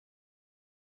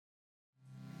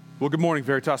Well, good morning,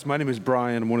 Veritas. My name is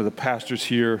Brian. I'm one of the pastors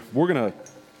here. We're going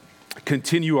to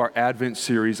continue our Advent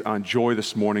series on joy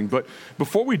this morning. But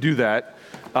before we do that,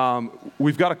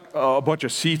 we've got a bunch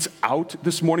of seats out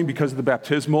this morning because of the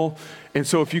baptismal. And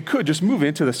so if you could, just move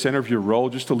into the center of your row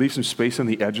just to leave some space on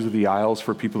the edges of the aisles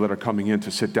for people that are coming in to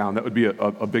sit down. That would be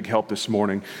a big help this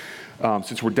morning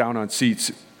since we're down on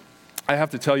seats. I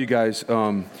have to tell you guys,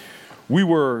 we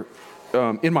were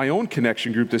in my own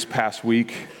connection group this past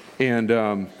week,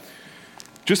 and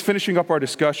just finishing up our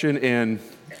discussion, and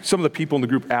some of the people in the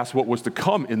group asked what was to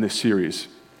come in this series.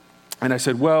 And I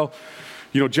said, well,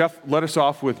 Jeff led us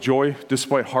off with joy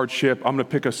despite hardship. I'm going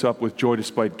to pick us up with joy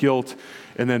despite guilt.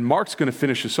 And then Mark's going to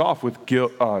finish us off with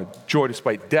joy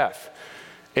despite death.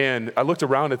 And I looked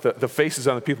around at the faces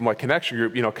on the people in my connection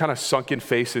group, kind of sunken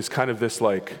faces, kind of this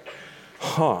like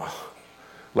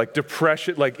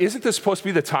depression. Like, isn't this supposed to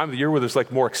be the time of the year where there's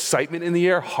like more excitement in the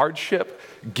air, hardship,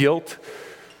 guilt,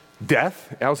 death?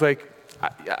 And I was like,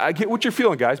 I get what you're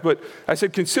feeling, guys, but I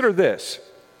said, consider this.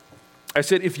 I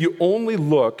said, if you only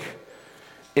look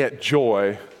at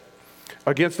joy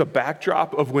against the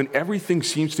backdrop of when everything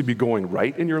seems to be going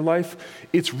right in your life,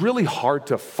 it's really hard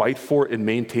to fight for and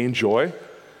maintain joy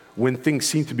when things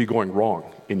seem to be going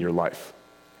wrong in your life.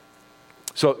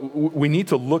 So we need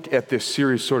to look at this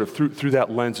series sort of through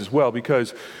that lens as well,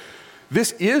 because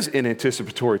this is an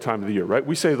anticipatory time of the year, right?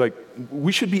 We say, like,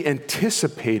 we should be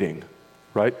anticipating,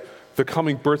 right, the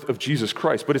coming birth of Jesus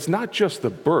Christ. But it's not just the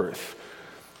birth.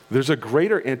 There's a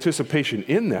greater anticipation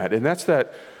in that, and that's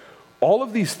that all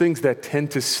of these things that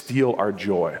tend to steal our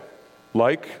joy,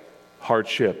 like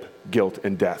hardship, guilt,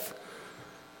 and death,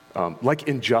 like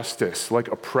injustice, like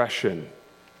oppression,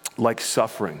 like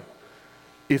suffering,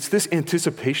 it's this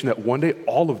anticipation that one day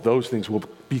all of those things will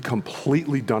be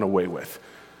completely done away with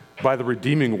by the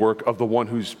redeeming work of the one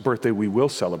whose birthday we will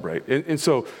celebrate. And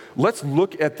so let's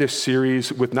look at this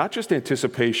series with not just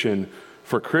anticipation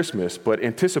for Christmas, but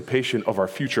anticipation of our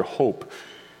future hope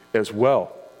as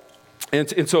well.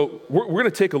 And so we're going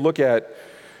to take a look at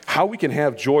how we can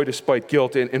have joy despite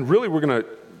guilt. And really we're going to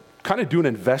kind of do an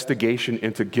investigation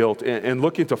into guilt and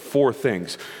look into four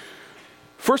things.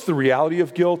 First, the reality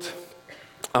of guilt.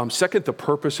 Second, the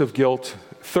purpose of guilt.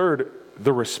 Third,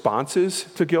 the responses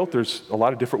to guilt. There's a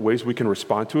lot of different ways we can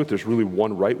respond to it. There's really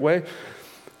one right way.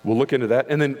 We'll look into that.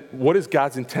 And then what is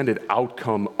God's intended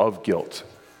outcome of guilt?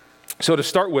 So to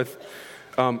start with,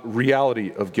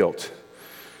 reality of guilt.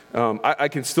 I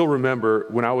can still remember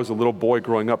when I was a little boy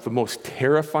growing up, the most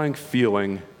terrifying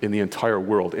feeling in the entire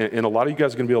world. And a lot of you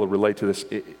guys are going to be able to relate to this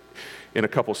in a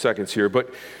couple seconds here.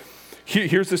 But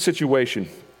here's the situation.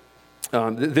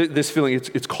 This feeling,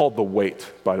 it's called the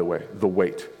weight, by the way, the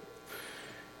weight.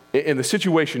 And the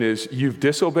situation is you've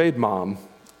disobeyed mom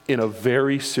in a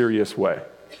very serious way,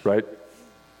 right?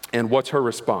 And what's her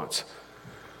response?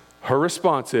 Her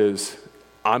response is,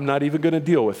 I'm not even going to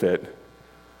deal with it.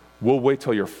 We'll wait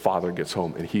till your father gets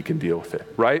home and he can deal with it,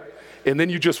 right? And then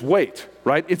you just wait,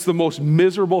 right? It's the most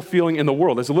miserable feeling in the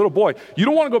world. As a little boy, you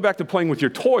don't want to go back to playing with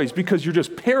your toys because you're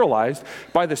just paralyzed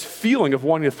by this feeling of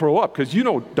wanting to throw up, because you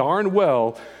know darn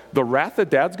well the wrath that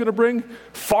dad's going to bring,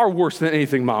 far worse than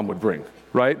anything mom would bring,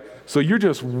 right? So you're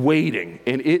just waiting,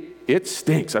 and it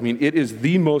stinks. I mean, it is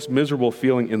the most miserable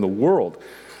feeling in the world.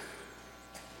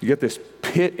 You get this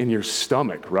pit in your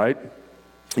stomach, right?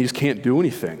 You just can't do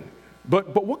anything.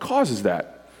 But what causes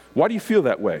that? Why do you feel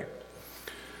that way?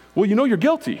 Well, you know you're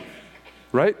guilty,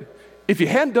 right? If you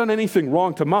hadn't done anything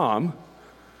wrong to mom,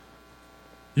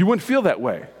 you wouldn't feel that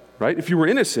way, right? If you were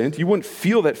innocent, you wouldn't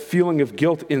feel that feeling of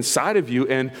guilt inside of you,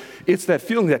 and it's that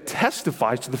feeling that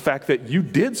testifies to the fact that you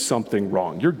did something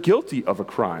wrong. You're guilty of a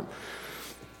crime.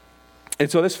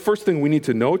 And so this first thing we need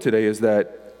to know today is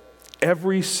that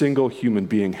every single human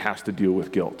being has to deal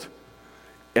with guilt.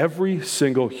 Every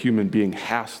single human being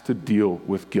has to deal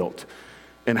with guilt.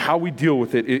 And how we deal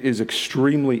with it is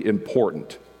extremely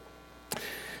important.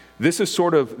 This is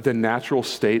sort of the natural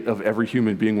state of every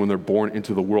human being when they're born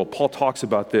into the world. Paul talks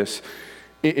about this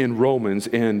in Romans,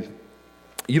 and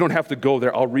you don't have to go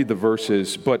there. I'll read the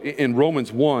verses. But in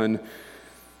Romans 1,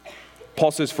 Paul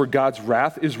says, "For God's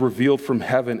wrath is revealed from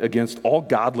heaven against all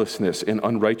godlessness and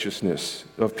unrighteousness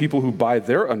of people who by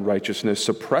their unrighteousness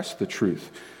suppress the truth.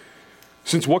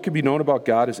 Since what can be known about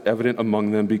God is evident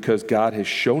among them because God has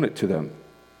shown it to them.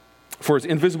 For his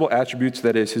invisible attributes,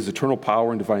 that is, his eternal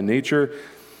power and divine nature,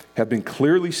 have been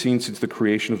clearly seen since the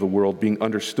creation of the world, being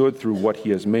understood through what he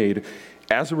has made.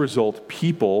 As a result,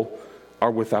 people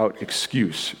are without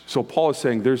excuse." So Paul is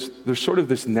saying there's sort of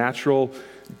this natural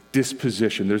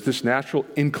disposition, there's this natural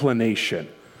inclination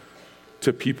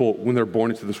to people when they're born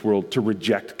into this world to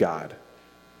reject God.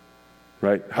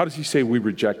 right? How does he say we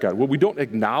reject God? Well, we don't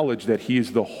acknowledge that he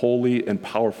is the holy and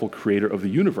powerful creator of the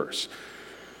universe.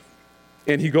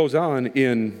 And he goes on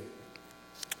in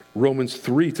Romans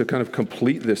 3 to kind of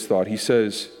complete this thought. He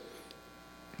says,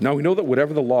 now we know that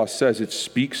whatever the law says, it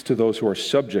speaks to those who are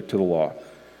subject to the law,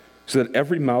 so that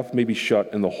every mouth may be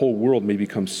shut and the whole world may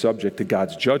become subject to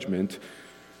God's judgment.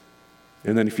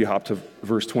 And then if you hop to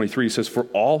verse 23, he says, for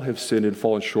all have sinned and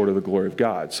fallen short of the glory of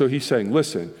God. So he's saying,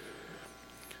 listen,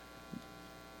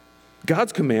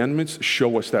 God's commandments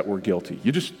show us that we're guilty.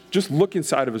 You just look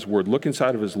inside of his word, look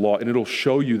inside of his law, and it'll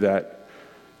show you that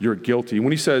you're guilty.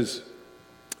 When he says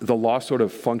the law sort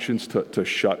of functions to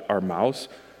shut our mouths,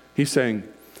 he's saying,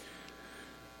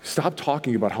 stop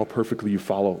talking about how perfectly you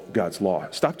follow God's law.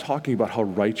 Stop talking about how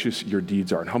righteous your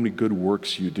deeds are and how many good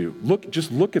works you do.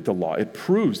 Just look at the law. It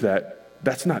proves that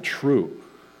that's not true.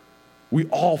 We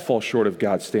all fall short of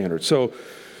God's standards. So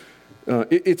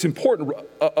it's important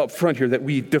up front here that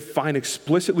we define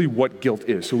explicitly what guilt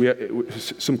is. So we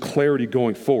have some clarity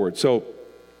going forward. So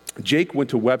Jake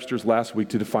went to Webster's last week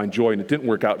to define joy, and it didn't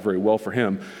work out very well for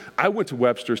him. I went to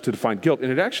Webster's to define guilt,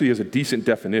 and it actually is a decent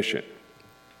definition.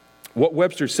 What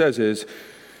Webster says is,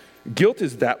 guilt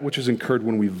is that which is incurred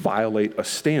when we violate a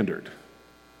standard.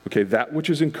 Okay, that which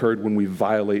is incurred when we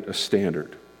violate a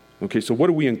standard. Okay, so what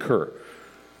do we incur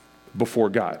before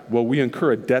God? Well, we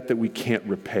incur a debt that we can't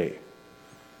repay.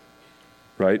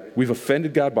 Right? We've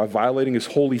offended God by violating his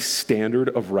holy standard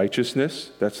of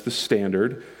righteousness. That's the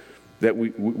standard that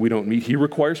we don't meet. He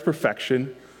requires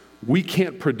perfection. We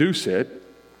can't produce it.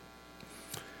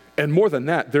 And more than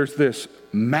that, there's this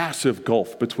massive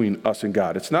gulf between us and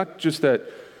God. It's not just that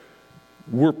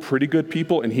we're pretty good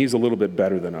people and he's a little bit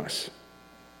better than us,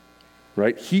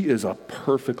 right? He is a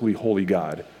perfectly holy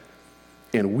God,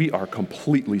 and we are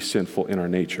completely sinful in our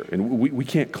nature. And we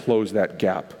can't close that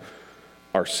gap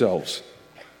ourselves.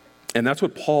 And that's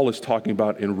what Paul is talking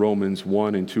about in Romans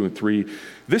 1 and 2 and 3.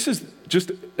 This is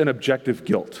just an objective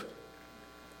guilt.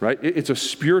 Right? It's a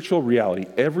spiritual reality.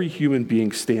 Every human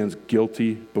being stands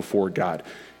guilty before God.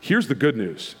 Here's the good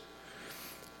news.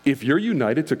 If you're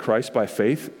united to Christ by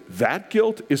faith, that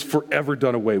guilt is forever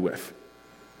done away with.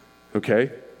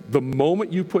 Okay? The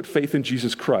moment you put faith in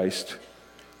Jesus Christ,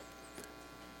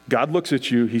 God looks at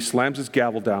you, he slams his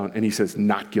gavel down, and he says,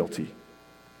 not guilty.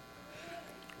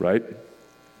 Right?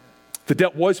 The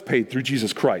debt was paid through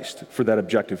Jesus Christ for that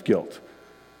objective guilt.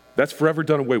 That's forever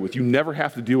done away with. You never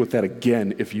have to deal with that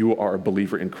again if you are a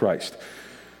believer in Christ.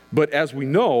 But as we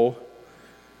know,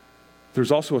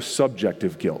 there's also a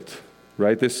subjective guilt,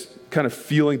 right? This kind of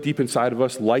feeling deep inside of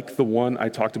us, like the one I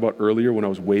talked about earlier when I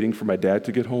was waiting for my dad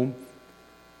to get home.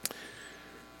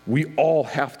 We all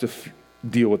have to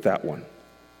deal with that one.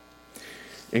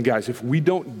 And guys, if we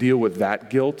don't deal with that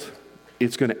guilt,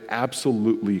 it's going to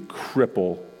absolutely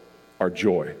cripple our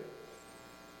joy.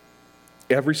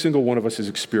 Every single one of us has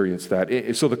experienced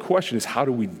that. So the question is, how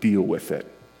do we deal with it?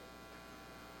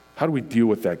 How do we deal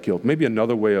with that guilt? Maybe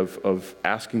another way of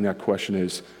asking that question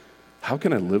is, how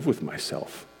can I live with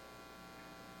myself?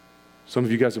 Some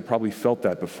of you guys have probably felt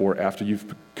that before after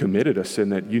you've committed a sin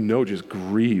that you know just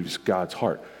grieves God's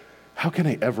heart. How can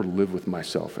I ever live with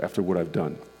myself after what I've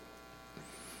done?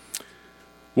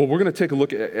 Well, we're going to take a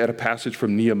look at a passage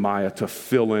from Nehemiah to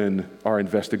fill in our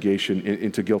investigation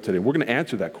into guilt today. We're going to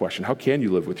answer that question. How can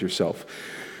you live with yourself?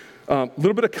 A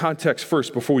little bit of context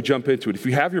first before we jump into it. If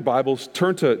you have your Bibles,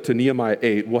 turn to Nehemiah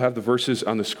 8. We'll have the verses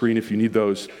on the screen if you need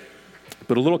those.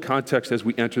 But a little context as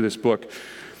we enter this book.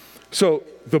 So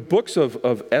the books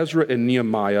of Ezra and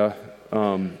Nehemiah,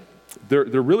 they're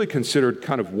really considered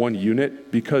kind of one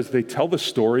unit because they tell the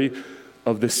story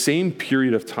of the same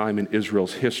period of time in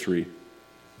Israel's history.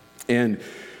 And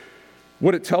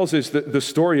what it tells is the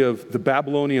story of the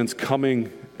Babylonians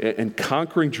coming and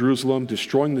conquering Jerusalem,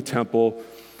 destroying the temple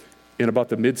in about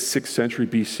the mid-6th century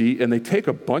BC, and they take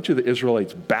a bunch of the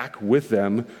Israelites back with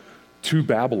them to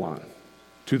Babylon,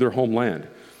 to their homeland.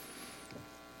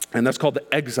 And that's called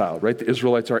the exile, right? The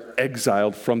Israelites are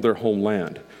exiled from their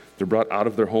homeland. They're brought out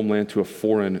of their homeland to a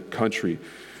foreign country.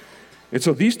 And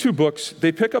so these two books,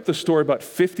 they pick up the story about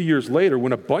 50 years later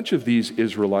when a bunch of these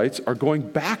Israelites are going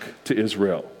back to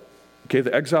Israel. Okay,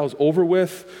 the exile is over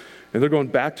with, and they're going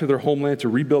back to their homeland to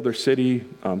rebuild their city,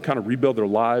 kind of rebuild their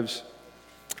lives.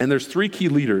 And there's three key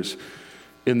leaders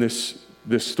in this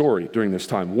story during this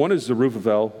time. One is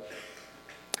Zerubbabel,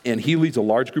 and he leads a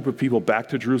large group of people back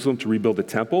to Jerusalem to rebuild the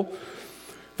temple.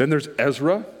 Then there's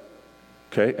Ezra,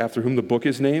 okay, after whom the book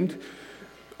is named.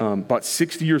 About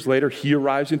 60 years later, he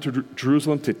arrives into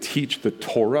Jerusalem to teach the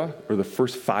Torah, or the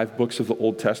first 5 books of the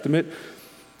Old Testament,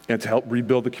 and to help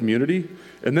rebuild the community.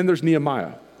 And then there's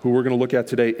Nehemiah, who we're going to look at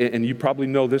today, and you probably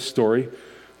know this story,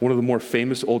 one of the more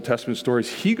famous Old Testament stories,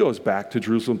 he goes back to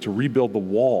Jerusalem to rebuild the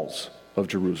walls of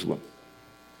Jerusalem.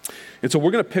 And so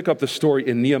we're going to pick up the story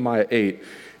in Nehemiah 8.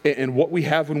 And what we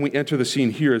have when we enter the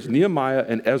scene here is Nehemiah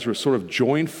and Ezra sort of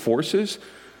join forces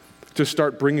to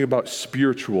start bringing about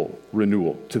spiritual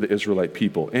renewal to the Israelite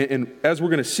people. And as we're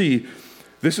going to see,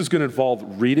 this is going to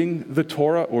involve reading the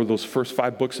Torah, or those first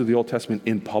 5 books of the Old Testament,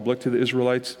 in public to the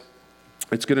Israelites.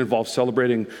 It's going to involve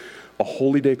celebrating a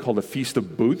holy day called the Feast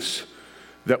of Booths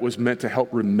that was meant to help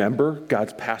remember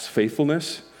God's past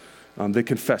faithfulness. They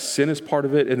confess sin as part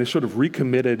of it, and they're sort of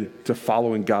recommitted to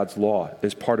following God's law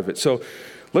as part of it. So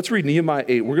let's read Nehemiah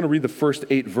 8. We're going to read the first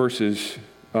 8 verses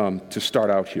to start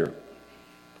out here.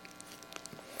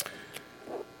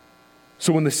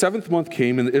 So when the 7th month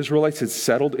came and the Israelites had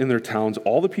settled in their towns,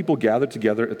 all the people gathered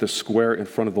together at the square in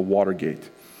front of the water gate.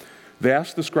 They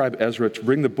asked the scribe Ezra to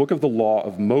bring the book of the law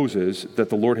of Moses that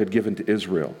the Lord had given to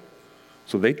Israel.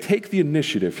 So they take the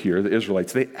initiative here, the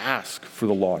Israelites. They ask for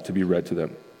the law to be read to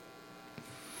them.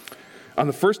 On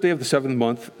the first day of the 7th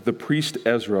month, the priest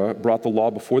Ezra brought the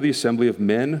law before the assembly of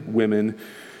men, women,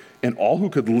 and all who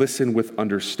could listen with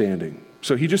understanding.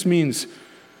 So he just means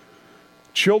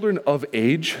children of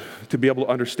age to be able to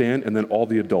understand, and then all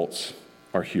the adults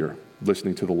are here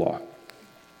listening to the law.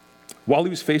 While he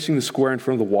was facing the square in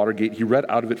front of the water gate, he read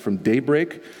out of it from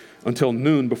daybreak until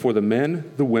noon before the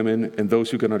men, the women, and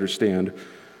those who could understand.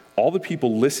 All the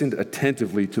people listened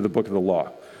attentively to the book of the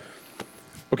law.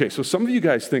 Okay, so some of you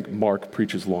guys think Mark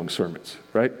preaches long sermons,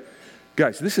 right?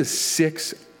 Guys, this is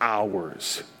 6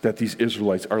 hours that these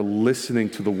Israelites are listening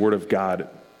to the word of God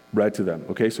read to them,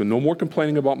 okay? So no more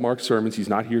complaining about Mark's sermons. He's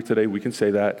not here today. We can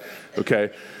say that,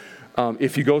 okay?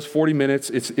 If he goes 40 minutes,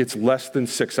 it's less than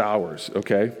 6 hours,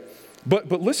 okay?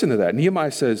 But listen to that.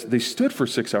 Nehemiah says they stood for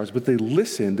 6 hours, but they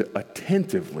listened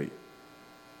attentively,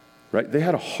 right? They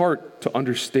had a heart to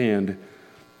understand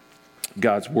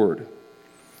God's word.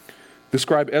 The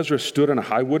scribe Ezra stood on a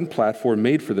high wooden platform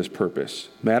made for this purpose.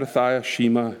 Mattathiah,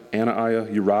 Shema,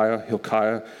 Anaiah, Uriah,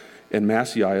 Hilkiah, and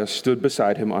Maaseiah stood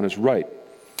beside him on his right.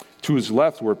 To his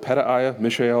left were Pedaiah,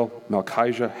 Mishael,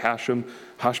 Malchijah, Hashem,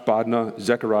 Hashbadna,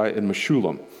 Zechariah, and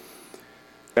Meshullam.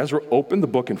 Ezra opened the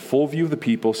book in full view of the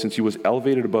people, since he was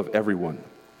elevated above everyone.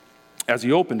 As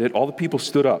he opened it, all the people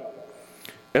stood up.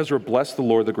 Ezra blessed the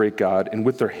Lord, the great God, and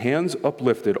with their hands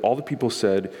uplifted, all the people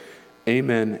said,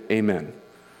 Amen, amen.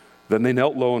 Then they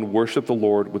knelt low and worshiped the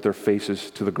Lord with their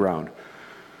faces to the ground.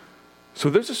 So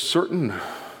there's a certain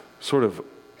sort of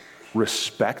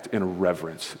respect and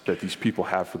reverence that these people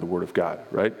have for the Word of God,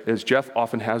 right? As Jeff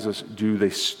often has us do, they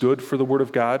stood for the Word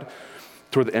of God.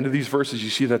 Toward the end of these verses, you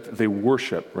see that they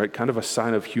worship, right? Kind of a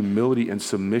sign of humility and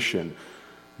submission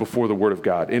before the Word of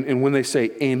God. And when they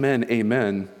say, Amen,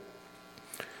 amen,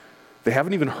 they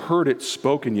haven't even heard it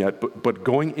spoken yet, but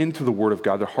going into the Word of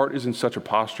God, their heart is in such a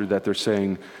posture that they're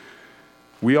saying,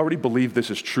 we already believe this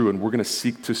is true, and we're going to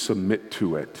seek to submit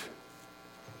to it.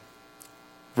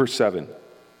 Verse 7,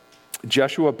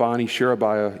 Jeshua, Bani,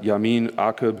 Sherebiah, Yamin,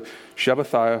 Akub,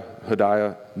 Shebathiah,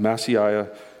 Hodiah,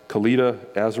 Maaseiah, Kelita,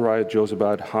 Azariah,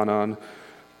 Jozabad, Hanan,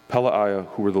 Pelaiah,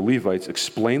 who were the Levites,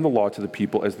 explained the law to the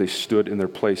people as they stood in their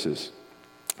places.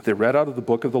 They read out of the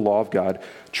book of the law of God,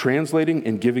 translating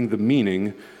and giving the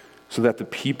meaning so that the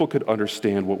people could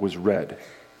understand what was read.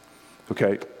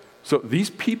 Okay, so these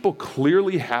people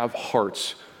clearly have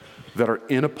hearts that are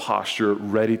in a posture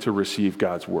ready to receive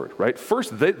God's word, right?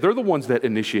 First, they're the ones that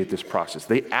initiate this process.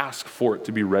 They ask for it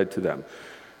to be read to them.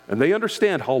 And they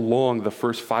understand how long the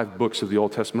first 5 books of the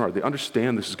Old Testament are. They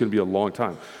understand this is going to be a long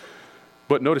time.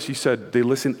 But notice he said they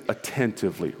listened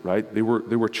attentively, right? They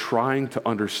were trying to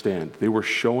understand. They were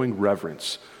showing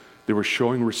reverence. They were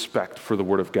showing respect for the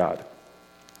word of God.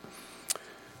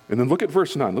 And then look at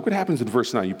verse 9. Look what happens in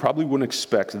verse 9. You probably wouldn't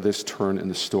expect this turn in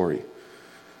the story.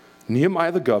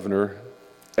 Nehemiah the governor,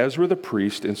 Ezra the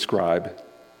priest and scribe,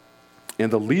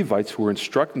 and the Levites who were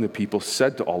instructing the people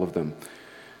said to all of them,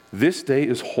 "This day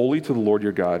is holy to the Lord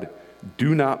your God.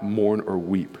 Do not mourn or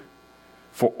weep."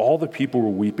 For all the people were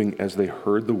weeping as they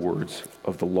heard the words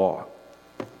of the law.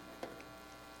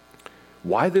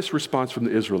 Why this response from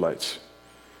the Israelites?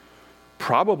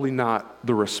 Probably not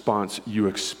the response you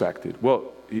expected.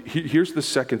 Well, here's the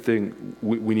second thing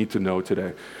we need to know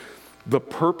today. The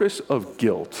purpose of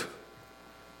guilt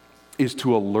is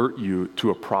to alert you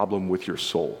to a problem with your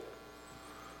soul.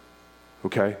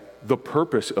 Okay? The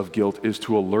purpose of guilt is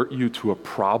to alert you to a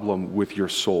problem with your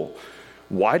soul.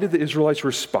 Why did the Israelites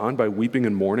respond by weeping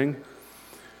and mourning?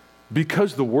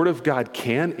 Because the Word of God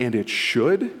can, and it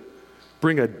should,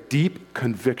 bring a deep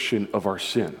conviction of our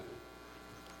sin.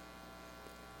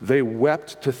 They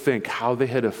wept to think how they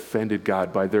had offended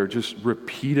God by their just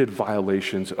repeated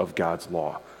violations of God's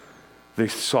law. They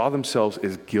saw themselves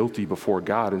as guilty before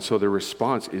God, and so their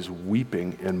response is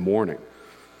weeping and mourning.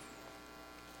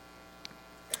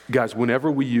 Guys, whenever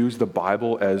we use the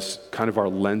Bible as kind of our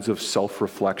lens of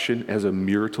self-reflection, as a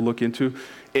mirror to look into,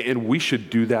 and we should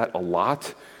do that a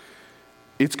lot,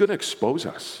 it's going to expose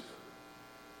us,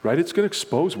 right? It's going to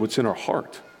expose what's in our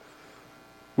heart.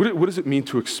 What does it mean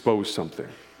to expose something?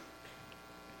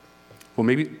 Well,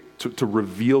 maybe to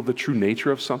reveal the true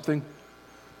nature of something,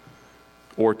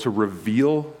 or to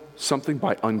reveal something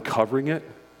by uncovering it.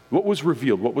 What was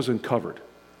revealed? What was uncovered?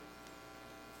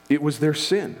 It was their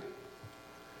sin.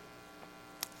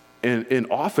 And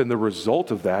often the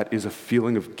result of that is a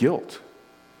feeling of guilt,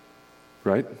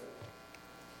 right?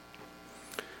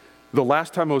 The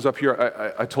last time I was up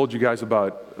here, I told you guys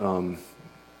about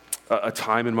a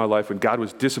time in my life when God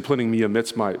was disciplining me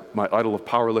amidst my idol of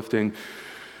powerlifting,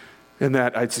 and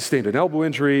that I'd sustained an elbow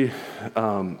injury,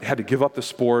 had to give up the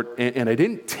sport, and I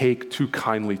didn't take too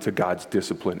kindly to God's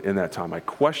discipline in that time. I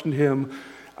questioned him,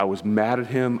 I was mad at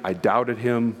him, I doubted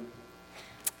him,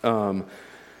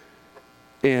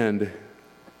 and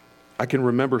I can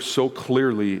remember so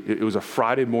clearly, it was a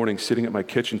Friday morning sitting at my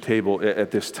kitchen table at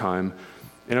this time,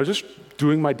 and I was just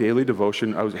doing my daily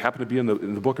devotion. I happened to be in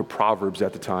the book of Proverbs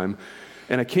at the time,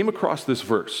 and I came across this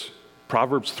verse,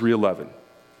 Proverbs 3:11.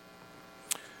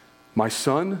 My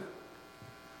son,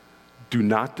 do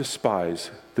not despise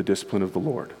the discipline of the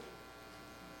Lord.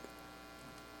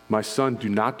 My son, do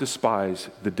not despise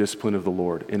the discipline of the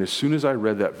Lord. And as soon as I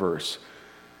read that verse,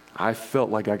 I felt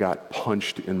like I got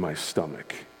punched in my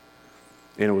stomach.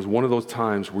 And it was one of those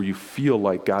times where you feel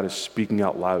like God is speaking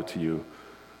out loud to you,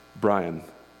 Brian,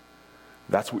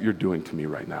 that's what you're doing to me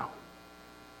right now.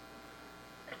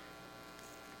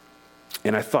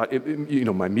 And I thought,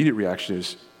 my immediate reaction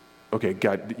is, okay,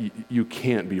 God, you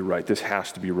can't be right. This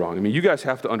has to be wrong. I mean, you guys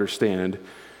have to understand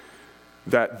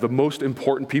that the most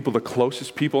important people, the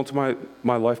closest people into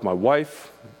my life, my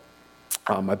wife,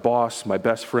 my boss, my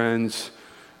best friends,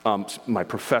 my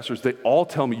professors, they all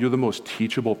tell me, you're the most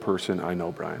teachable person I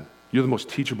know, Brian. You're the most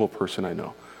teachable person I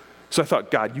know. So I thought,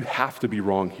 God, you have to be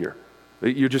wrong here.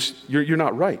 You're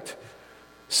not right.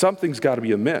 Something's got to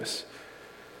be amiss.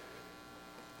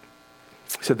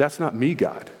 I said, that's not me,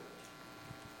 God.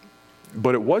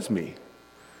 But it was me.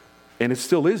 And it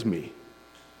still is me.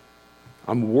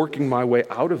 I'm working my way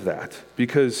out of that,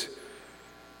 because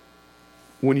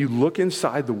when you look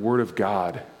inside the Word of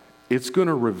God, it's going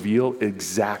to reveal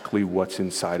exactly what's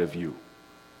inside of you.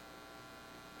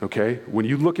 Okay? When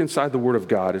you look inside the Word of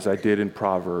God, as I did in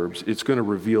Proverbs, it's going to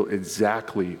reveal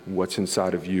exactly what's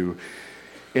inside of you.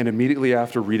 And immediately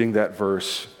after reading that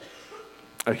verse,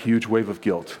 a huge wave of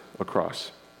guilt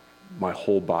across my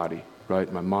whole body,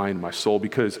 right? My mind, my soul,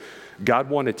 because God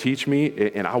wanted to teach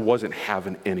me, and I wasn't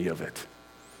having any of it.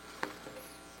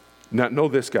 Now, know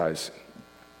this, guys.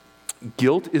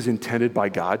 Guilt is intended by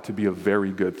God to be a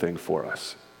very good thing for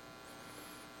us.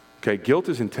 Okay, guilt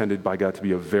is intended by God to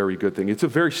be a very good thing. It's a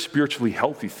very spiritually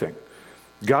healthy thing.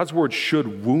 God's word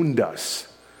should wound us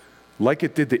like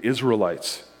it did the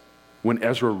Israelites when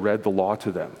Ezra read the law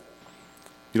to them.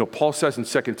 Paul says in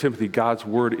 2 Timothy, God's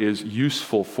word is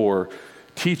useful for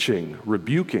teaching,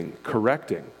 rebuking,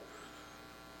 correcting.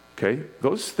 Okay,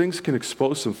 those things can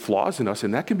expose some flaws in us,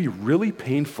 and that can be really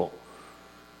painful,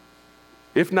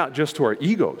 if not just to our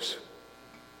egos,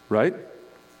 right?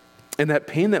 And that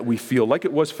pain that we feel, like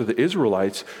it was for the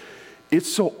Israelites,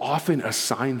 it's so often a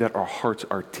sign that our hearts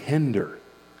are tender,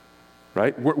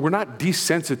 right? We're not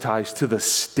desensitized to the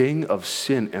sting of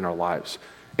sin in our lives.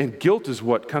 And guilt is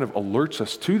what kind of alerts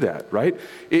us to that, right?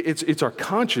 It's our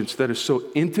conscience that is so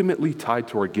intimately tied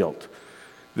to our guilt.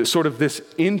 Sort of this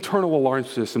internal alarm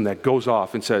system that goes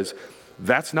off and says,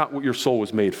 that's not what your soul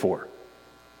was made for.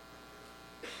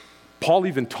 Paul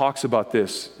even talks about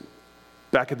this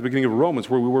back at the beginning of Romans,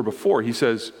 where we were before. He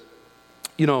says,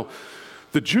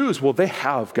 the Jews, well, they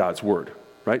have God's word,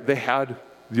 right? They had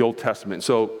the Old Testament.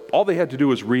 So all they had to do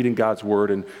was read in God's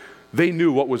word, and they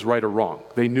knew what was right or wrong.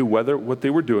 They knew whether what they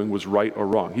were doing was right or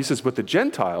wrong. He says, but the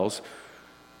Gentiles,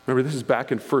 remember this is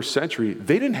back in first century,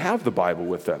 they didn't have the Bible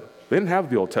with them. They didn't have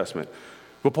the Old Testament.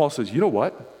 But Paul says, you know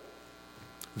what?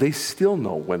 They still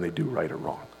know when they do right or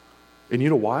wrong. And you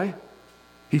know why?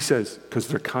 He says, because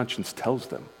their conscience tells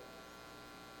them.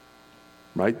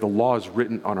 Right? The law is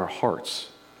written on our hearts.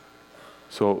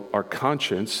 So our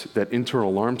conscience, that internal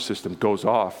alarm system, goes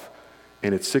off,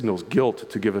 and it signals guilt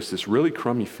to give us this really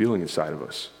crummy feeling inside of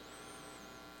us.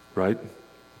 Right?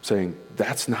 Saying,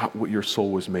 that's not what your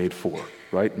soul was made for.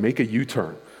 Right? Make a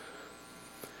U-turn.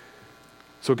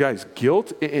 So guys,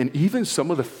 guilt and even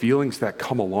some of the feelings that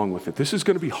come along with it, this is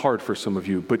going to be hard for some of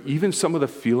you, but even some of the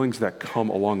feelings that come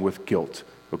along with guilt,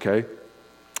 okay,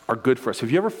 are good for us.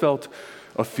 Have you ever felt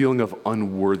a feeling of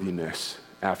unworthiness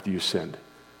after you sinned?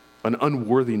 An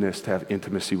unworthiness to have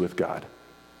intimacy with God?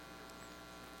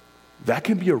 That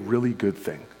can be a really good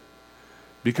thing,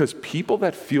 because people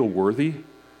that feel worthy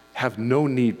have no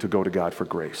need to go to God for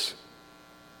grace.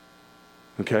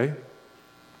 Okay?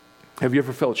 Have you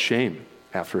ever felt shame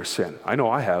after a sin? I know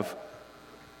I have.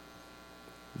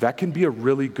 That can be a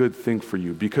really good thing for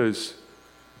you, because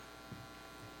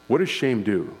what does shame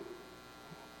do?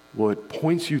 Well, it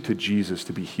points you to Jesus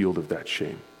to be healed of that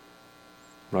shame,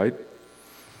 right?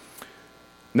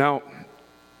 Now,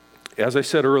 as I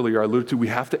said earlier, I alluded to, we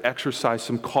have to exercise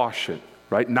some caution,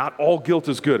 right? Not all guilt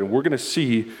is good, and we're going to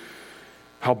see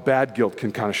how bad guilt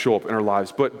can kind of show up in our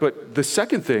lives. But the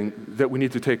second thing that we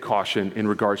need to take caution in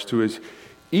regards to is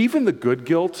even the good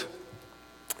guilt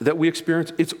that we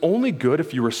experience, it's only good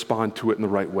if you respond to it in the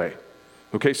right way.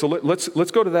 Okay, so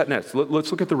let's go to that next.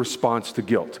 Let's look at the response to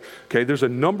guilt. Okay, there's a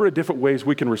number of different ways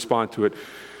we can respond to it.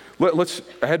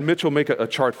 I had Mitchell make a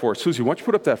chart for us. Susie, why don't you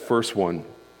put up that first one?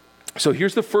 So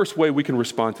here's the first way we can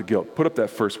respond to guilt. Put up that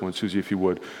first one, Susie, if you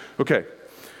would. Okay,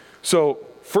 so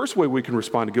first way we can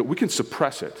respond to guilt, we can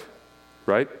suppress it,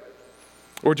 right?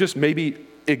 Or just maybe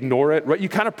ignore it, right? You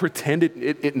kind of pretend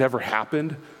it never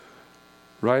happened,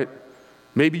 right?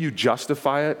 Maybe you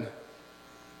justify it,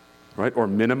 right? Or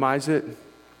minimize it.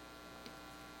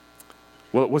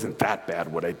 Well, it wasn't that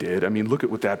bad what I did. I mean, look at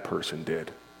what that person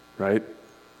did, right?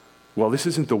 Well, this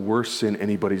isn't the worst sin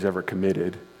anybody's ever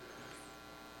committed.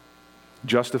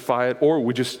 Justify it, or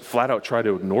we just flat out try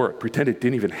to ignore it, pretend it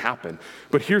didn't even happen.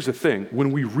 But here's the thing,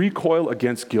 when we recoil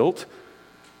against guilt,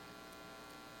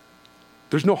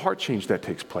 there's no heart change that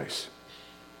takes place.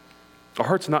 Our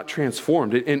heart's not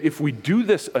transformed. And if we do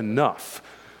this enough,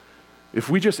 if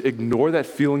we just ignore that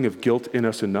feeling of guilt in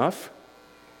us enough,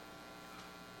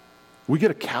 we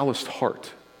get a calloused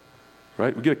heart,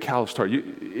 right? We get a calloused heart.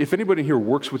 If anybody here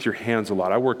works with your hands a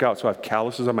lot, I work out, so I have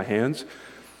calluses on my hands.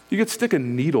 You could stick a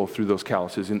needle through those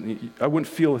calluses and I wouldn't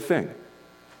feel a thing.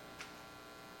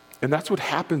 And that's what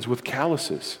happens with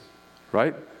calluses,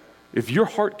 right? If your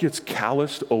heart gets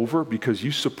calloused over because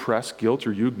you suppress guilt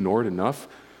or you ignore it enough,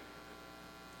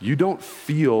 you don't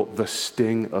feel the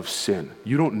sting of sin.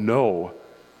 You don't know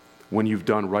when you've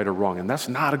done right or wrong. And that's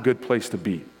not a good place to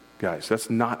be, guys. That's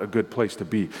not a good place to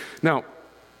be. Now,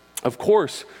 of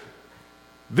course,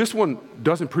 this one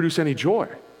doesn't produce any joy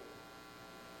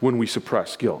when we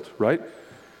suppress guilt, right?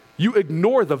 You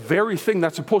ignore the very thing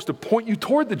that's supposed to point you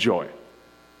toward the joy,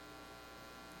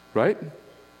 right?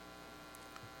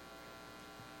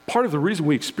 Part of the reason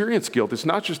we experience guilt is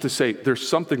not just to say there's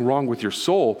something wrong with your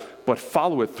soul, but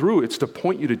follow it through. It's to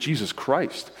point you to Jesus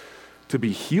Christ, to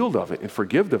be healed of it and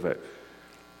forgiven of it.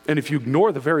 And if you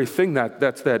ignore the very thing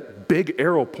that's that big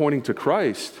arrow pointing to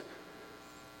Christ,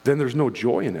 then there's no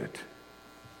joy in it.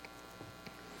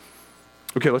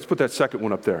 Okay, let's put that second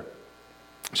one up there.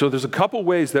 So there's a couple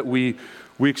ways that we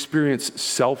experience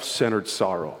self-centered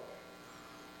sorrow.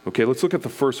 Okay, let's look at the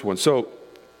first one. So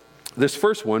this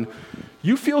first one,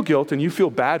 you feel guilt and you feel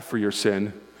bad for your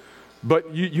sin,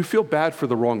 but you feel bad for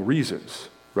the wrong reasons,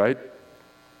 right?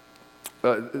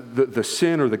 The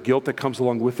sin or the guilt that comes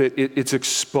along with it's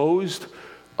exposed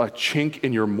a chink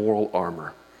in your moral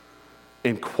armor.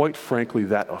 And quite frankly,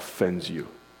 that offends you,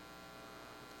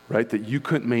 right? That you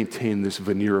couldn't maintain this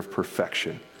veneer of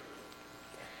perfection.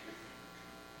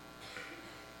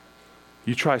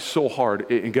 You try so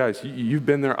hard, and guys, you've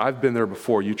been there, I've been there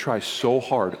before. You try so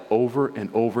hard over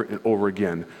and over and over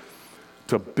again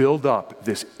to build up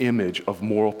this image of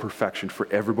moral perfection for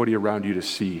everybody around you to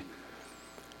see.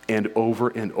 And over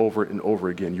and over and over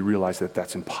again, you realize that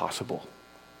that's impossible.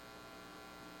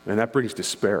 And that brings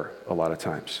despair a lot of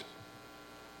times.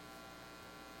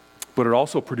 But it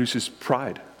also produces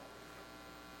pride,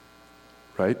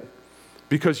 right?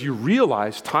 Because you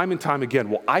realize time and time again,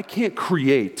 well, I can't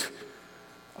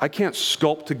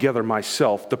sculpt together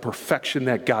myself the perfection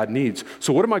that God needs.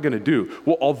 So what am I going to do?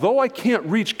 Well, although I can't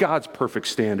reach God's perfect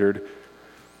standard,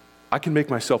 I can make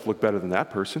myself look better than that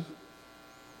person.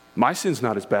 My sin's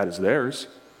not as bad as theirs.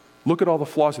 Look at all the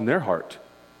flaws in their heart.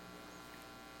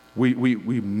 We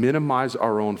minimize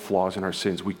our own flaws and our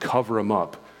sins. We cover them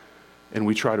up, and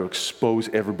we try to expose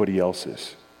everybody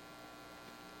else's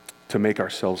to make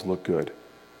ourselves look good.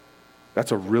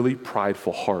 That's a really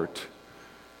prideful heart.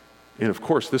 And of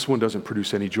course, this one doesn't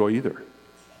produce any joy either.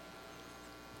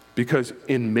 Because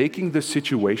in making the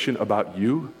situation about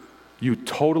you, you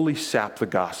totally sap the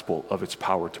gospel of its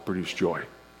power to produce joy.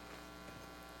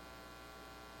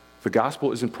 The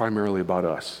gospel isn't primarily about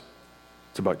us.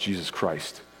 It's about Jesus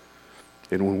Christ.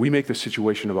 And when we make the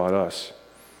situation about us,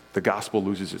 the gospel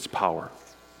loses its power.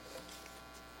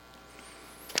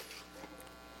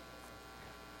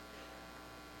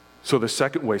 So the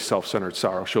second way self-centered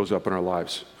sorrow shows up in our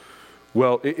lives.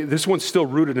 Well, this one's still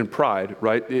rooted in pride,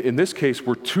 right? In this case,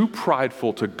 we're too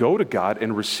prideful to go to God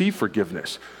and receive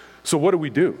forgiveness. So what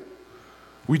do?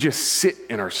 We just sit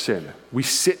in our sin. We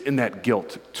sit in that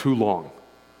guilt too long,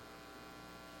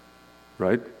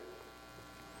 right?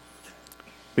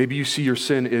 Maybe you see your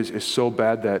sin is so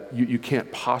bad that you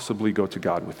can't possibly go to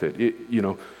God with it.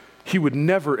 He would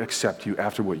never accept you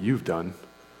after what you've done,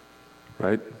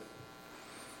 right?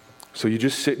 So you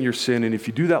just sit in your sin, and if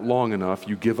you do that long enough,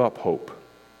 you give up hope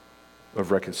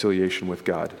of reconciliation with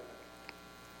God.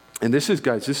 And this is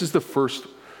the first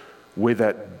way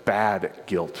that bad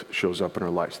guilt shows up in our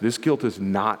lives. This guilt is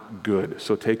not good,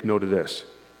 so take note of this.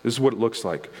 This is what it looks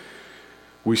like.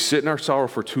 We sit in our sorrow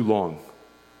for too long.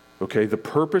 Okay, the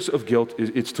purpose of guilt is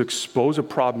it's to expose a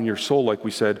problem in your soul, like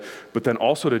we said, but then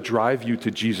also to drive you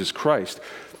to Jesus Christ.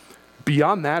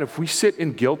 Beyond that, if we sit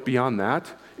in guilt beyond that,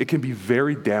 it can be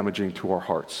very damaging to our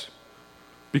hearts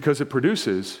because it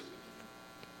produces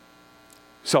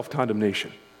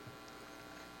self-condemnation.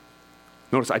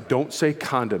 Notice I don't say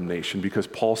condemnation because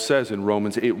Paul says in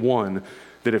Romans 8:1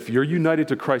 that if you're united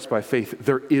to Christ by faith,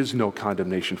 there is no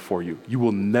condemnation for you. You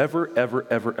will never, ever,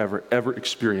 ever, ever, ever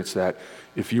experience that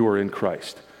if you are in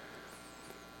Christ.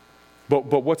 But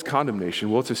what's condemnation?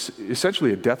 Well, it's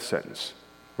essentially a death sentence,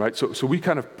 right? So we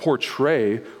kind of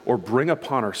portray or bring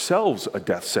upon ourselves a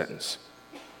death sentence,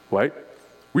 right?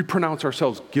 We pronounce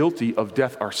ourselves guilty of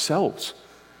death ourselves.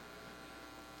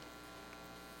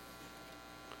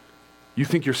 You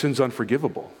think your sin's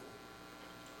unforgivable.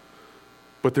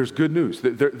 But there's good news.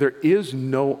 There is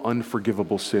no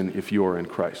unforgivable sin if you are in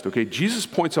Christ. Okay, Jesus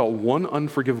points out one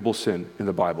unforgivable sin in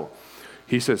the Bible.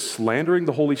 He says slandering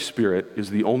the Holy Spirit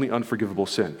is the only unforgivable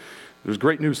sin. There's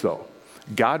great news though.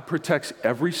 God protects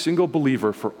every single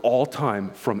believer for all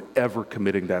time from ever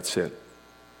committing that sin.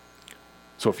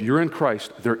 So if you're in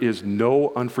Christ, there is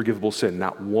no unforgivable sin.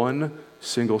 Not one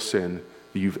single sin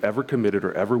that you've ever committed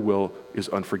or ever will is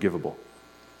unforgivable.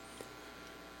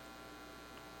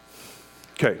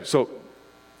 Okay, so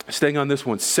staying on this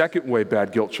one, second way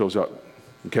bad guilt shows up,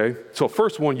 okay? So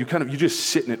first one, you just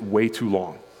sit in it way too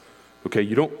long, okay?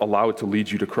 You don't allow it to lead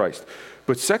you to Christ.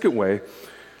 But second way,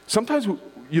 sometimes,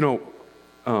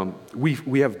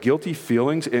 we have guilty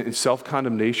feelings and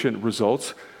self-condemnation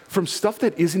results from stuff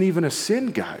that isn't even a sin,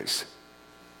 guys,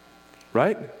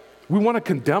 right? We want to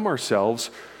condemn ourselves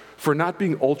for not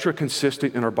being ultra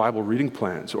consistent in our Bible reading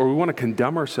plans, or we want to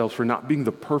condemn ourselves for not being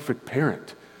the perfect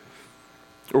parent,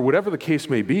 or whatever the case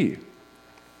may be.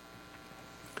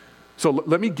 So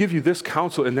let me give you this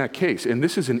counsel in that case, and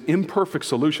this is an imperfect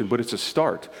solution, but it's a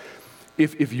start.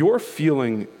 If you're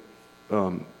feeling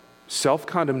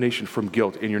self-condemnation from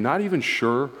guilt and you're not even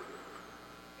sure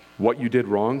what you did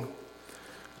wrong,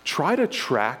 try to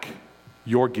track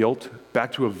your guilt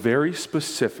back to a very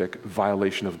specific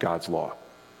violation of God's law.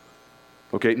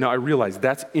 Okay, now I realize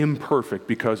that's imperfect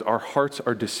because our hearts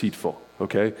are deceitful,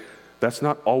 okay? That's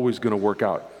not always going to work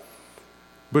out.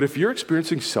 But if you're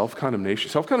experiencing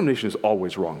self-condemnation is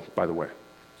always wrong, by the way,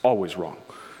 always wrong.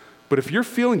 But if you're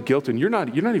feeling guilt and you're not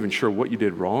even sure what you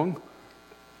did wrong,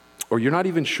 or you're not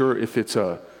even sure if it's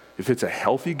a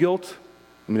healthy guilt,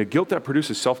 I mean, a guilt that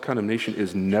produces self-condemnation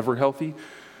is never healthy.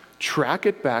 Track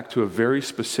it back to a very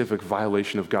specific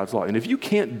violation of God's law. And if you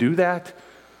can't do that,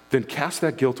 then cast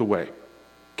that guilt away.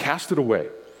 Cast it away.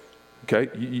 Okay?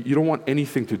 You don't want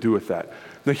anything to do with that.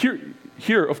 Now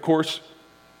here, of course,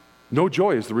 no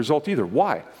joy is the result either.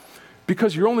 Why?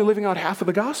 Because you're only living out half of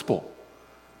the gospel,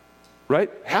 right?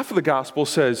 Half of the gospel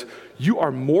says you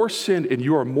are more sinned and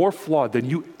you are more flawed than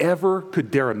you ever could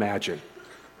dare imagine,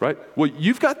 right? Well,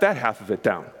 you've got that half of it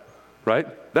down, right?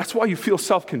 That's why you feel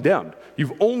self-condemned.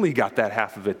 You've only got that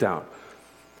half of it down.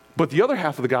 But the other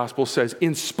half of the gospel says,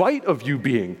 in spite of you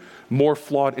being more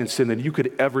flawed in sin than you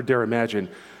could ever dare imagine,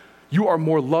 you are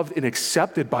more loved and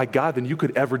accepted by God than you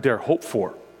could ever dare hope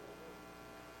for.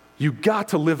 You got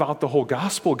to live out the whole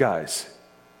gospel, guys.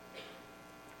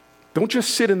 Don't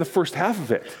just sit in the first half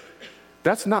of it.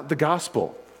 That's not the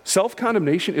gospel.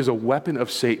 Self-condemnation is a weapon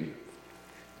of Satan.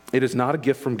 It is not a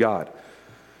gift from God.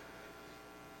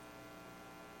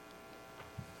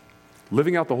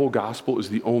 Living out the whole gospel is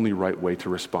the only right way to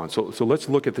respond. So let's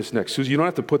look at this next. Susie, you don't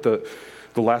have to put the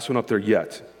last one up there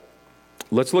yet.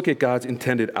 Let's look at God's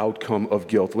intended outcome of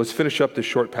guilt. Let's finish up this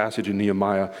short passage in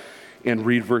Nehemiah and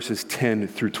read verses 10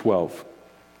 through 12.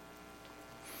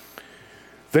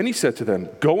 Then he said to them,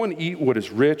 "Go and eat what is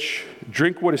rich,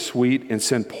 drink what is sweet, and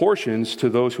send portions to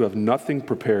those who have nothing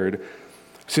prepared,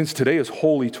 since today is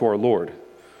holy to our Lord.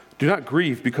 Do not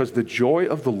grieve, because the joy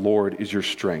of the Lord is your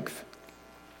strength."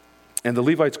 And the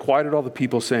Levites quieted all the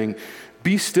people, saying,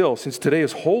 "Be still, since today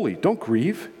is holy. Don't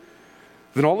grieve."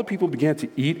 Then all the people began to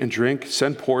eat and drink,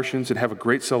 send portions, and have a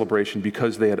great celebration,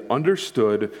 because they had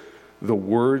understood the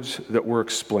words that were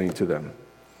explained to them.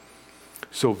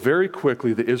 So very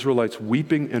quickly, the Israelites'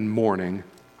 weeping and mourning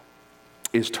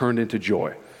is turned into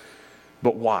joy.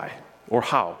 But why? Or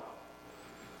how?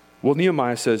 Well,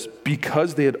 Nehemiah says,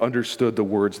 because they had understood the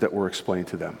words that were explained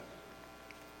to them.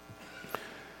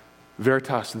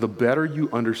 Veritas, the better you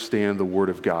understand the Word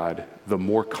of God, the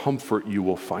more comfort you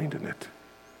will find in it.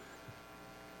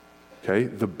 Okay?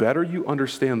 The better you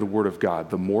understand the Word of God,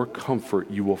 the more comfort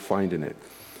you will find in it.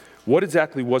 What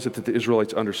exactly was it that the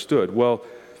Israelites understood? Well,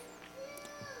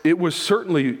 it was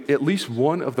certainly at least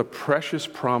one of the precious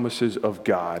promises of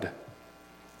God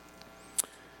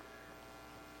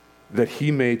that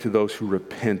he made to those who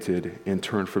repented and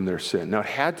turned from their sin. Now, it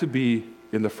had to be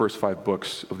in the first 5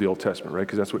 books of the Old Testament, right?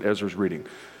 Because that's what Ezra's reading.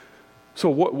 So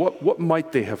what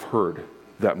might they have heard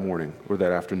that morning or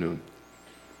that afternoon?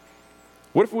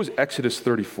 What if it was Exodus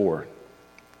 34?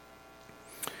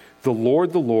 The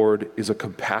Lord is a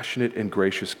compassionate and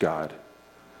gracious God,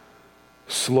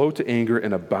 slow to anger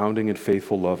and abounding in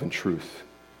faithful love and truth,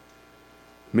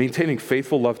 maintaining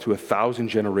faithful love to 1,000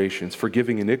 generations,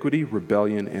 forgiving iniquity,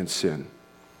 rebellion, and sin.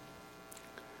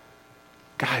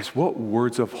 Guys, what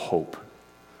words of hope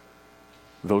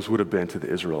those would have been to the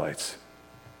Israelites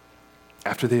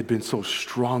after they had been so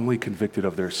strongly convicted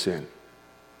of their sin.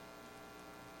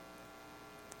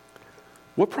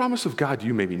 What promise of God do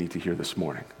you maybe need to hear this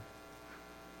morning?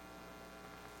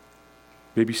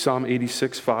 Maybe Psalm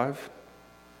 86:5.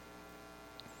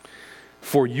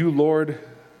 For you, Lord,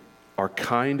 are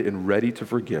kind and ready to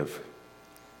forgive,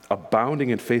 abounding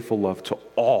in faithful love to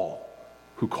all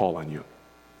who call on you.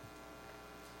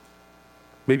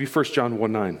 Maybe 1 John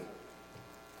 1:9.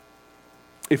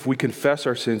 If we confess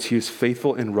our sins, he is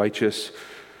faithful and righteous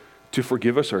to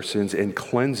forgive us our sins and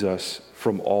cleanse us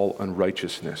from all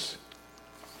unrighteousness.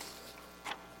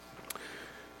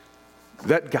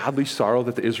 That godly sorrow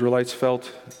that the Israelites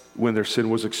felt when their sin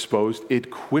was exposed,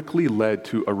 it quickly led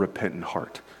to a repentant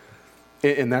heart.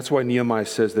 And that's why Nehemiah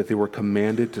says that they were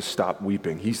commanded to stop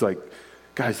weeping. He's like,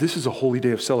 guys, this is a holy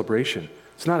day of celebration.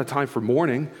 It's not a time for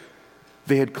mourning.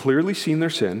 They had clearly seen their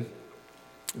sin.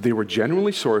 They were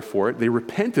genuinely sorry for it. They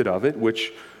repented of it,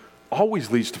 which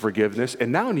always leads to forgiveness.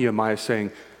 And now Nehemiah is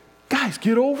saying, guys,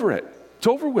 get over it. It's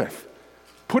over with.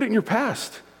 Put it in your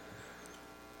past.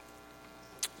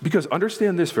 Because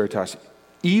understand this, Veritas,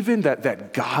 even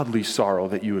that godly sorrow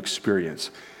that you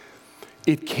experience,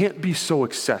 it can't be so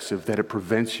excessive that it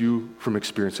prevents you from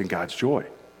experiencing God's joy.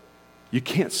 You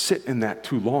can't sit in that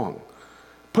too long.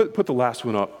 Put the last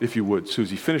one up, if you would,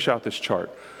 Susie. Finish out this chart.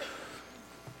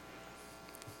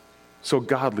 So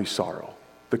godly sorrow,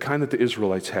 the kind that the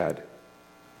Israelites had.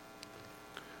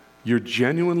 You're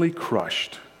genuinely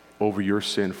crushed over your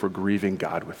sin for grieving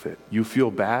God with it. You feel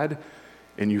bad,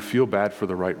 and you feel bad for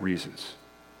the right reasons.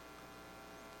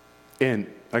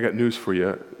 And I got news for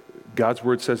you. God's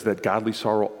word says that godly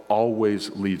sorrow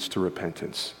always leads to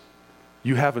repentance.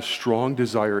 You have a strong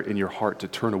desire in your heart to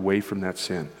turn away from that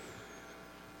sin,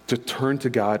 to turn to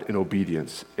God in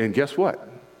obedience. And guess what?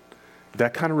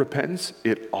 That kind of repentance,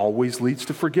 it always leads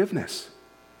to forgiveness.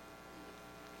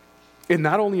 And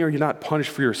not only are you not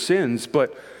punished for your sins,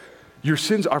 but your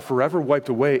sins are forever wiped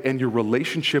away and your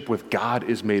relationship with God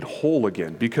is made whole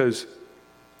again. Because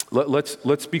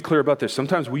let's be clear about this.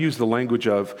 Sometimes we use the language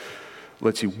of,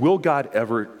 will God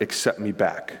ever accept me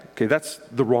back? Okay, that's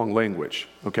the wrong language,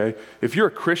 okay? If you're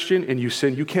a Christian and you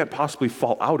sin, you can't possibly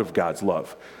fall out of God's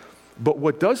love. But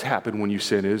what does happen when you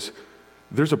sin is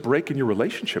there's a break in your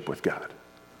relationship with God.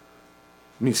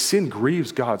 I mean, sin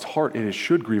grieves God's heart and it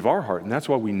should grieve our heart, and that's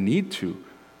why we need to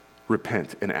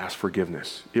repent and ask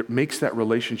forgiveness. It makes that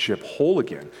relationship whole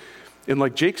again. And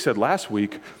like Jake said last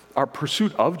week, our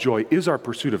pursuit of joy is our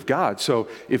pursuit of God. So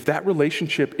if that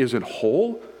relationship isn't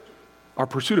whole, our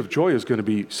pursuit of joy is going to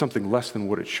be something less than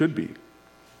what it should be.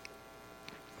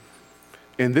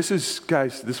 And this is,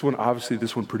 guys, this one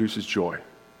produces joy.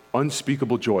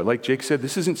 Unspeakable joy. Like Jake said,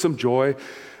 this isn't some joy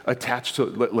attached to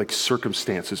like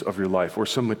circumstances of your life or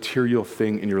some material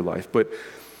thing in your life, but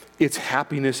it's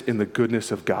happiness in the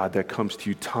goodness of God that comes to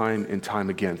you time and time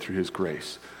again through his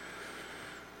grace.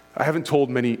 I haven't told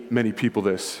many people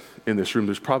this in this room.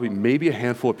 There's probably maybe a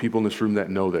handful of people in this room that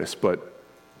know this, but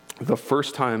the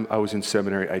first time I was in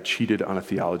seminary, I cheated on a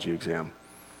theology exam.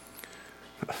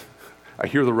 I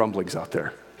hear the rumblings out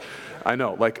there. I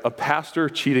know, like a pastor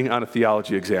cheating on a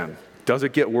theology exam. Does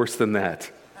it get worse than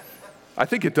that? I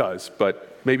think it does,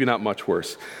 but maybe not much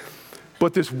worse.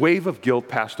 But this wave of guilt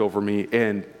passed over me,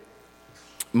 and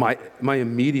my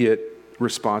immediate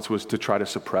response was to try to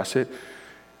suppress it.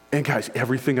 And guys,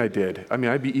 everything I did, I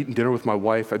mean, I'd be eating dinner with my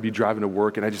wife, I'd be driving to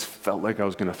work, and I just felt like I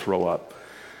was going to throw up.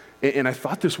 And I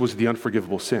thought this was the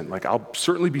unforgivable sin. Like, I'll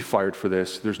certainly be fired for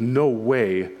this. There's no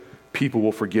way people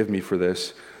will forgive me for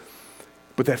this.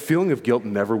 But that feeling of guilt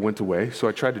never went away, so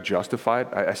I tried to justify it.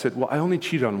 I said, well, I only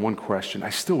cheated on one question. I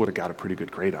still would have got a pretty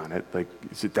good grade on it. Like,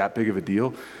 is it that big of a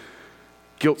deal?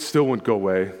 Guilt still wouldn't go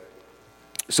away.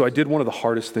 So I did one of the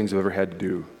hardest things I've ever had to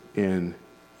do. And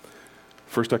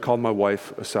first I called my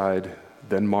wife aside,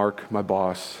 then Mark, my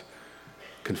boss,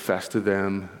 confessed to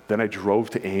them. Then I drove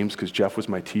to Ames because Jeff was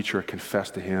my teacher. I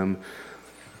confessed to him.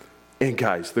 And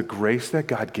guys, the grace that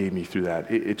God gave me through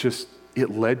that, it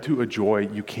led to a joy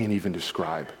you can't even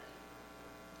describe.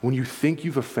 When you think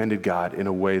you've offended God in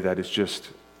a way that is just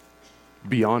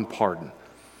beyond pardon,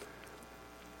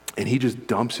 and he just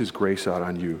dumps his grace out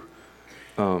on you,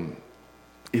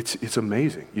 it's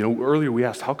amazing. You know, earlier we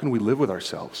asked, how can we live with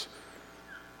ourselves?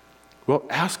 Well,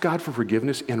 ask God for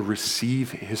forgiveness and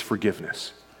receive his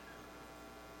forgiveness.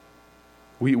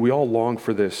 We all long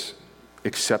for this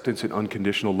acceptance and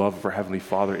unconditional love of our Heavenly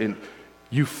Father, and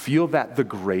you feel that the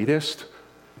greatest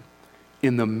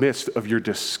in the midst of your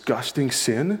disgusting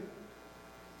sin,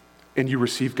 and you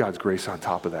receive God's grace on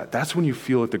top of that. That's when you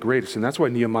feel it the greatest. And that's why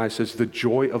Nehemiah says the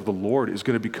joy of the Lord is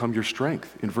going to become your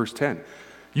strength in verse 10.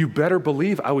 You better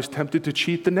believe I was tempted to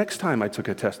cheat the next time I took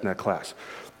a test in that class.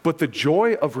 But the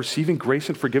joy of receiving grace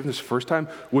and forgiveness the first time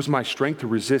was my strength to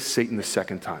resist Satan the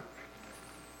second time.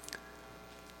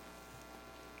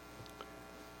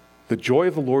 The joy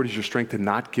of the Lord is your strength to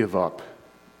not give up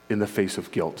in the face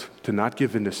of guilt, to not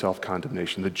give in to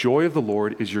self-condemnation. The joy of the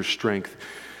Lord is your strength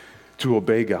to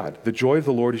obey God. The joy of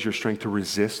the Lord is your strength to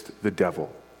resist the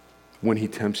devil when he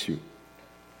tempts you.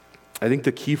 I think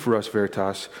the key for us,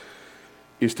 Veritas,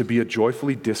 is to be a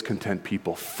joyfully discontent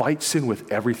people. Fight sin with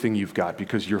everything you've got,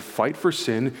 because your fight for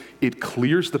sin, it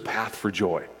clears the path for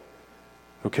joy.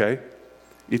 Okay?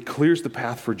 It clears the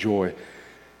path for joy.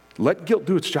 Let guilt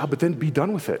do its job, but then be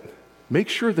done with it. Make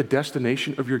sure the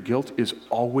destination of your guilt is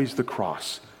always the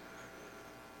cross.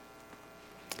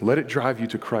 Let it drive you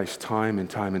to Christ time and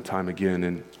time and time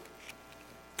again.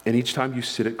 And each time you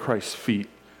sit at Christ's feet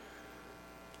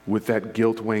with that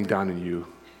guilt weighing down on you,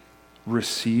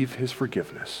 receive his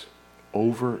forgiveness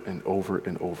over and over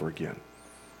and over again.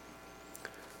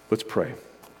 Let's pray.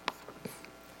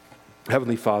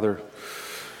 Heavenly Father,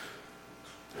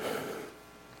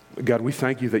 God, we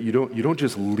thank you that you don't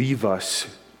just leave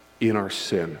us in our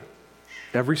sin.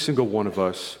 Every single one of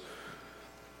us,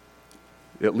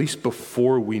 at least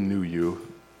before we knew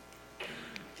you,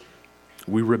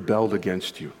 we rebelled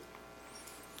against you.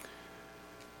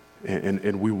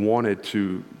 And we wanted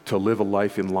to live a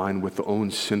life in line with the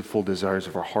own sinful desires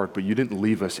of our heart, but you didn't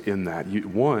leave us in that.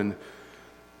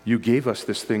 You gave us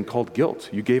this thing called guilt.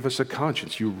 You gave us a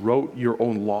conscience. You wrote your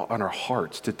own law on our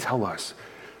hearts to tell us,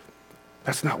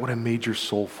 that's not what I made your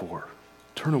soul for.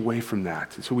 Turn away from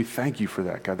that. And so we thank you for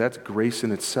that, God. That's grace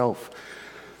in itself.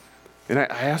 And I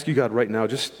ask you, God, right now,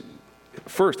 just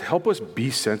first, help us be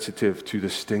sensitive to the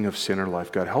sting of sin in our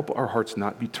life, God. Help our hearts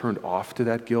not be turned off to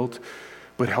that guilt,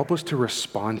 but help us to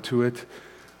respond to it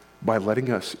by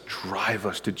letting us drive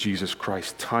us to Jesus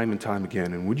Christ time and time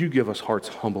again. And would you give us hearts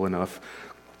humble enough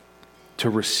to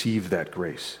receive that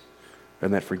grace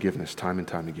and that forgiveness time and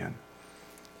time again?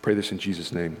 Pray this in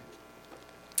Jesus' name.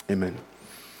 Amen.